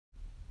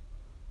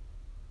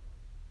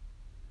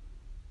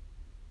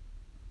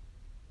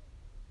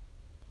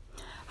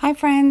Hi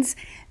friends,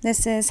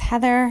 this is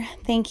Heather.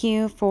 Thank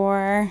you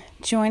for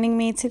joining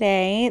me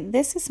today.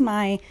 This is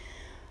my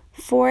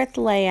fourth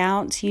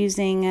layout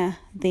using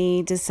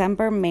the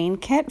December main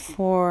kit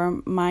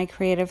for My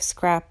Creative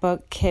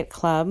Scrapbook Kit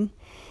Vlub.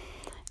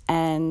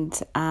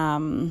 And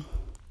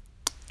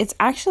it's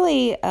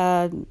actually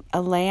a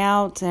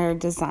layout or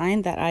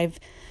design that I've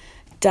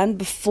done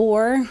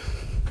before.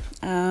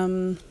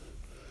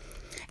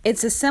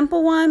 It's a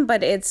simple one,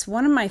 but it's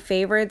one of my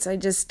favorites.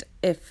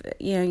 If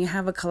you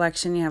have a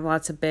collection, you have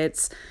lots of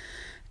bits,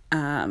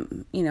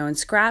 and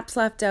scraps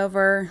left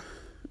over,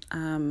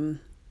 and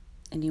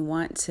you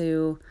want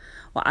to,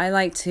 I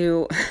like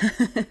to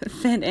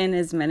fit in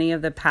as many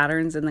of the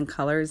patterns and the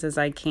colors as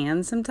I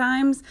can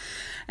sometimes.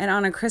 And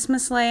on a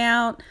Christmas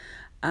layout,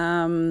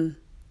 the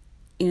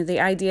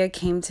idea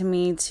came to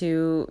me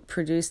to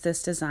produce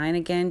this design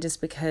again, just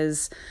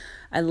because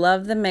I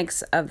love the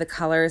mix of the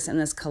colors in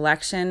this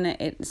collection.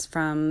 It's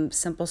from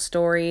Simple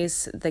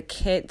Stories. The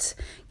kit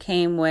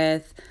came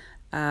with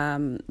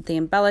the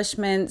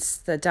embellishments,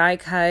 the die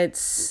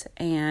cuts,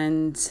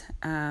 and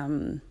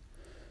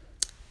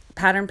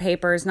pattern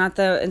papers, not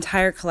the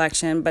entire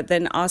collection, but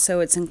then also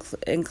it's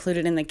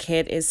included in the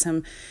kit is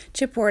some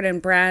chipboard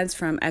and brads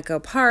from Echo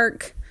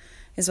Park,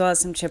 as well as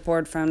some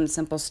chipboard from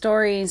Simple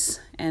Stories,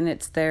 and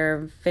it's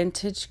their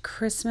vintage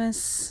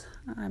Christmas,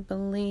 I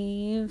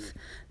believe,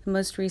 the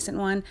most recent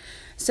one.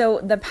 So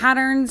the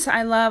patterns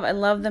I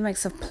love the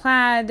mix of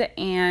plaid,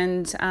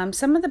 and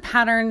some of the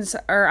patterns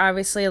are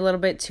obviously a little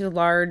bit too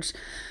large,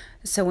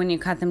 so when you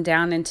cut them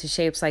down into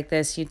shapes like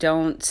this, you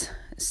don't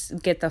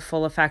get the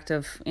full effect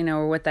of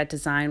or what that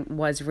design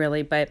was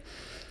really. But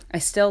I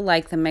still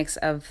like the mix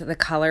of the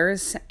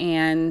colors,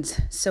 and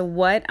so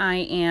what I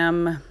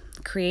am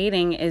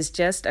creating is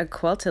just a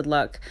quilted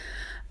look.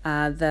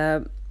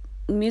 The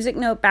music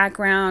note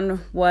background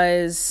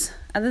was,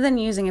 other than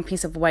using a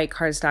piece of white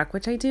cardstock,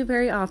 which I do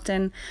very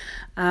often,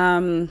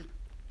 I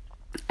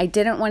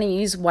didn't want to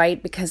use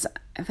white because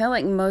I felt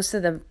like most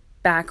of the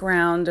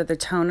background or the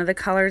tone of the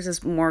colors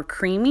is more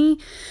creamy,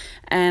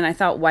 and I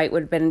thought white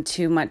would have been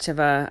too much of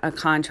a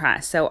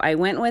contrast. So I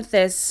went with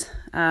this,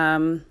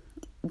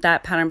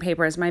 that pattern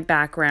paper as my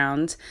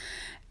background,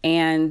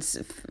 and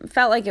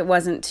felt like it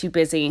wasn't too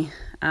busy.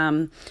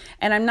 And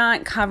I'm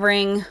not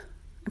covering,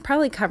 I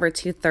probably cover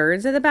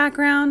 2/3 of the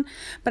background,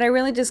 but I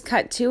really just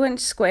cut 2-inch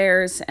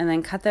squares and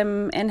then cut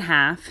them in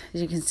half,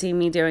 as you can see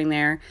me doing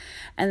there.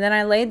 And then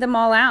I laid them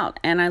all out,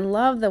 and I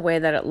love the way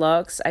that it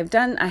looks. I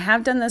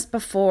have done this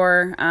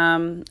before.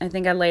 I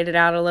think I laid it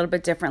out a little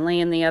bit differently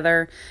in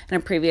a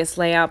previous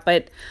layout,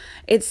 but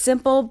it's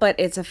simple, but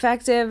it's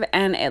effective,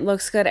 and it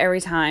looks good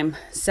every time.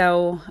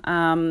 So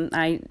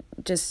I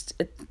just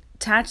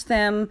attach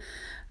them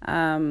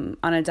on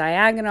a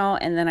diagonal,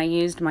 and then I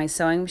used my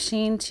sewing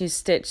machine to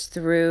stitch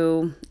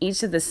through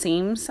each of the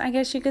seams, I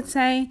guess you could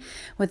say,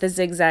 with a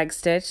zigzag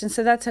stitch. And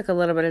so that took a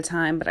little bit of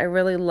time, but I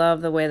really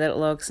love the way that it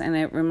looks, and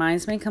it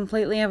reminds me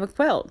completely of a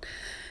quilt.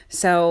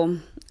 So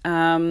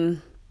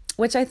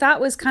which I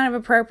thought was kind of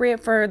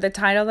appropriate for the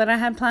title that I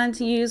had planned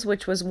to use,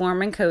 which was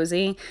Warm and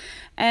Cozy.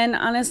 And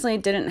honestly,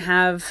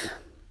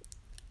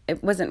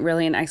 it wasn't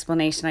really an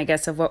explanation, I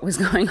guess, of what was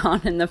going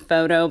on in the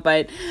photo,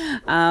 but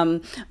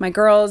my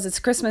girls, it's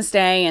Christmas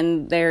Day,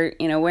 and they're,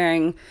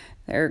 wearing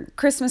their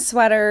Christmas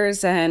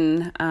sweaters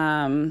and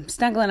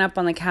snuggling up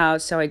on the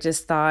couch, so I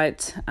just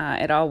thought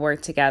it all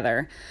worked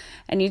together.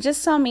 And you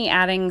just saw me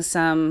adding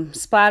some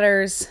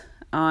splatters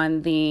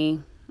on the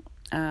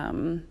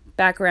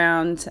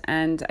background,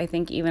 and I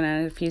think even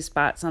at a few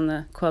spots on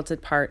the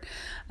quilted part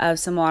of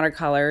some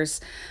watercolors.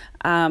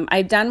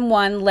 I've done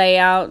one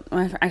layout,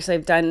 actually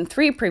I've done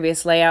 3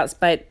 previous layouts,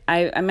 but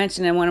I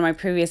mentioned in one of my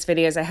previous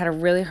videos I had a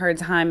really hard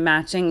time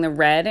matching the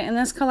red in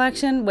this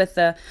collection with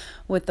the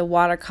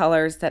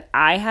watercolors that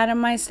I had in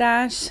my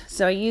stash.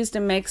 So I used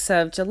a mix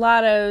of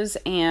gelatos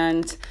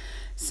and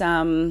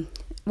some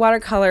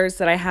watercolors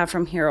that I have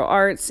from Hero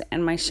Arts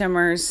and my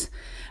shimmers,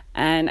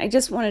 and I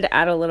just wanted to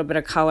add a little bit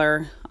of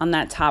color on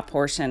that top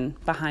portion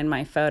behind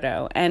my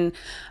photo. And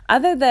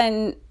other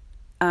than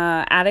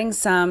adding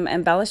some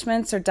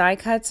embellishments or die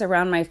cuts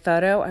around my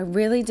photo, I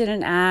really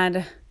didn't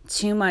add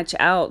too much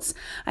else.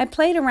 I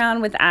played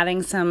around with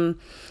adding some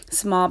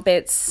small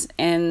bits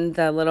in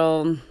the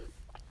little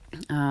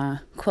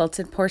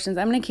quilted portions.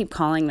 I'm going to keep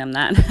calling them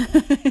that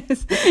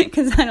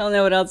because I don't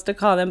know what else to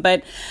call them.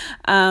 But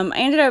I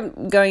ended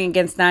up going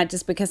against that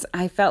just because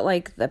I felt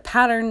like the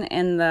pattern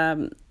and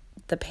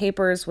the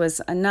papers was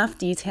enough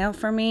detail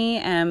for me,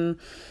 and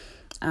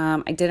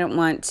I didn't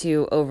want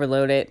to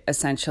overload it,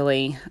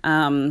 essentially.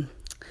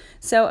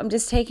 So I'm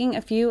just taking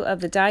a few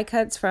of the die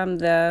cuts from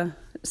the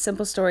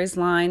Simple Stories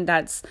line.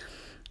 That's,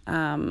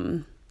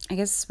 I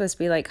guess it's supposed to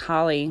be like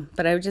holly,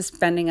 but I was just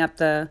bending up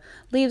the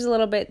leaves a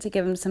little bit to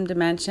give them some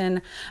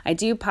dimension. I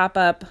do pop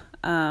up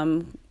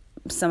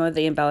some of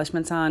the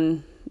embellishments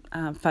on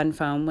fun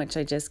foam, which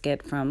I just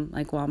get from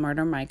like Walmart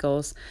or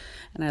Michael's,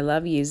 and I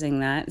love using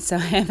that. So I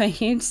have a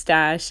huge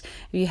stash.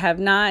 If you have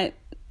not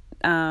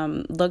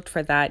looked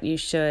for that, you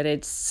should.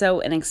 It's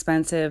so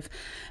inexpensive,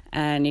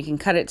 and you can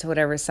cut it to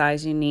whatever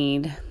size you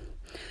need.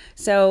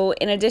 So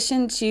in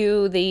addition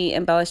to the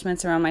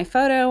embellishments around my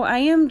photo, I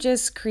am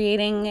just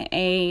creating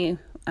a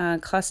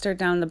cluster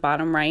down the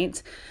bottom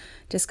right,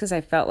 just because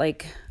I felt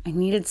like I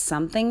needed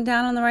something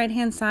down on the right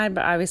hand side,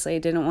 but obviously I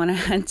didn't want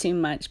to add too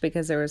much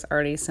because there was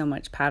already so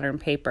much pattern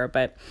paper.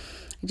 But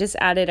I just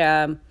added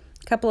a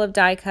couple of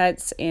die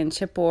cuts and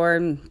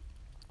chipboard,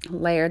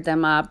 layered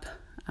them up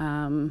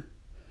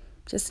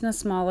just in a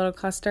small little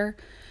cluster,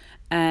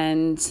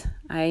 and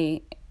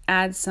I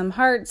add some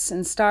hearts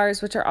and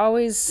stars, which are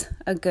always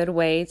a good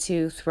way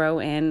to throw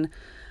in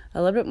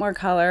a little bit more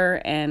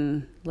color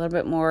and a little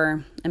bit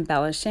more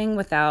embellishing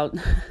without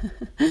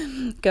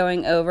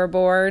going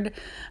overboard.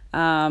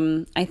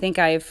 I think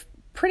I've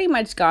pretty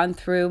much gone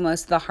through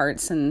most of the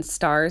hearts and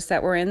stars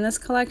that were in this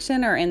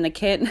collection or in the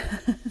kit.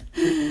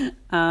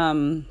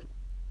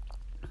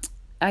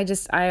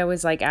 I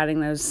always like adding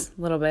those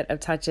little bit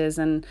of touches,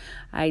 and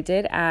I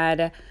did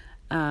add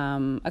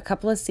a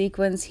couple of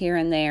sequins here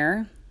and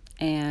there,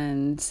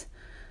 and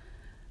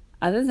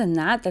other than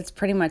that, that's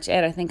pretty much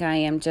it. I think I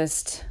am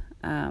just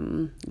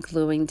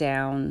gluing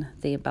down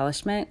the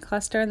embellishment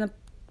cluster in the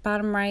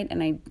bottom right,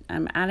 and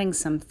I'm adding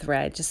some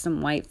thread, just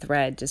some white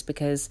thread, just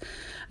because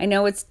I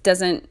know it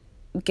doesn't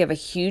give a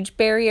huge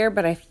barrier,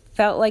 but I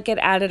felt like it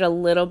added a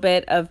little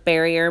bit of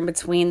barrier in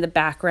between the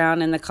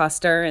background and the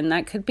cluster, and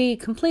that could be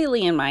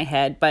completely in my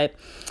head, but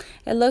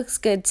it looks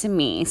good to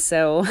me.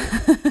 So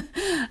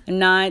I'm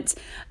not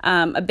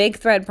a big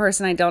thread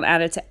person. I don't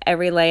add it to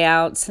every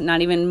layout,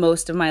 not even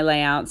most of my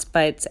layouts,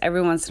 but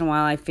every once in a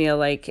while I feel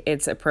like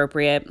it's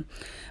appropriate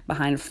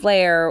behind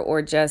flare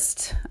or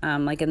just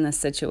like in this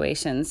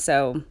situation.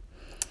 So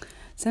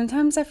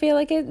sometimes I feel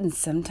like it and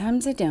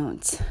sometimes I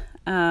don't.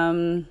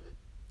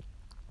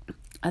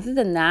 Other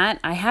than that,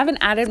 I haven't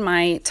added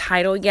my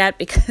title yet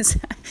because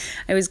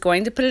I was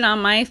going to put it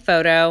on my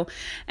photo,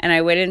 and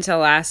I waited until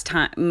the last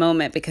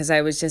moment because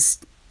I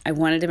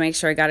wanted to make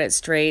sure I got it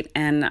straight,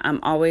 and I'm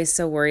always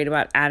so worried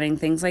about adding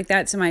things like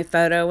that to my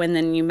photo, and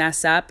then you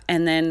mess up,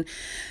 and then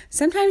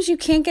sometimes you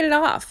can't get it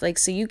off,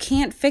 so you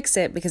can't fix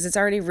it because it's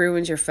already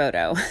ruined your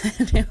photo.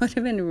 It would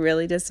have been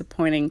really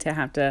disappointing to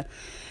have to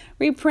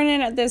reprint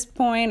it at this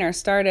point or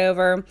start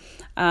over.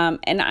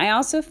 And I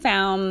also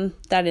found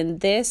that in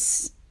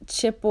this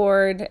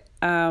chipboard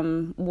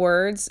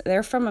words,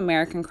 they're from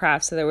American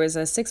Crafts, so there was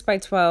a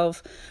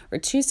 6x12 or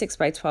two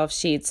 6x12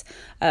 sheets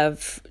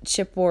of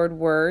chipboard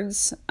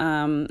words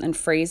and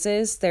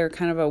phrases. They're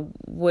kind of a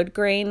wood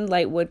grain,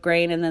 light wood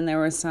grain, and then there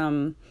were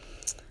some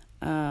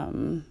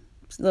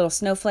little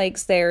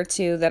snowflakes there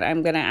too that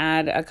I'm going to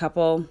add a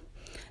couple.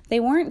 They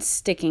weren't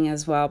sticking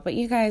as well, but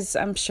you guys,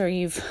 I'm sure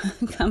you've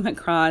come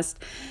across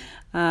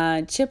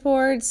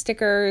chipboard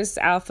stickers,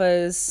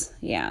 alphas.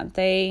 Yeah,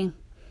 they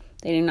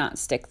do not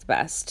stick the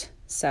best.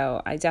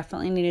 So I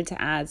definitely needed to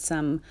add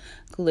some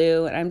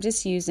glue, and I'm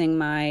just using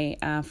my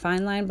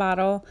fine line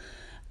bottle.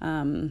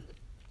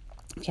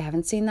 If you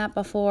haven't seen that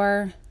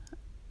before,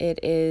 it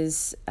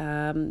is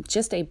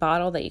just a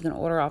bottle that you can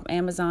order off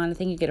Amazon. I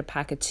think you get a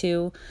pack of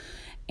 2.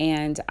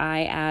 And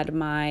I add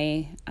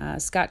my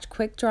Scotch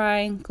Quick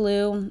Dry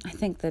glue. I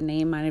think the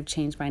name might have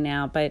changed by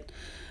now, but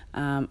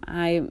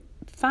I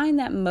find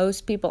that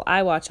most people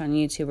I watch on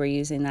YouTube are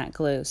using that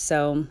glue.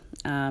 So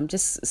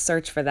just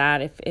search for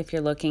that if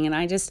you're looking. And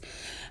I just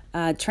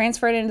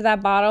transfer it into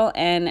that bottle,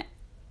 and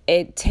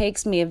it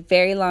takes me a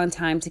very long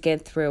time to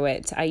get through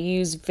it. I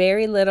use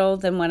very little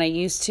than what I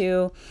used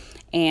to,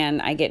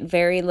 and I get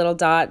very little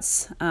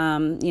dots,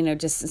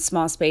 just in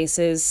small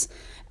spaces.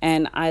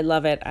 And I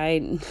love it.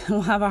 I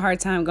will have a hard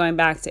time going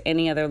back to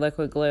any other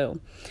liquid glue.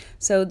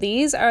 So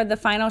these are the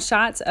final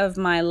shots of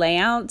my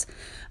layout.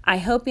 I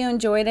hope you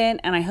enjoyed it,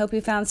 and I hope you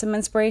found some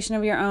inspiration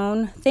of your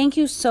own. Thank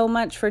you so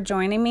much for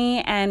joining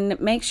me, and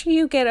make sure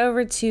you get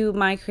over to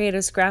My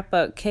Creative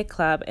Scrapbook Kit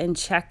Club and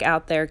check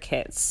out their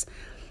kits.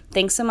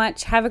 Thanks so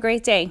much. Have a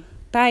great day.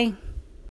 Bye.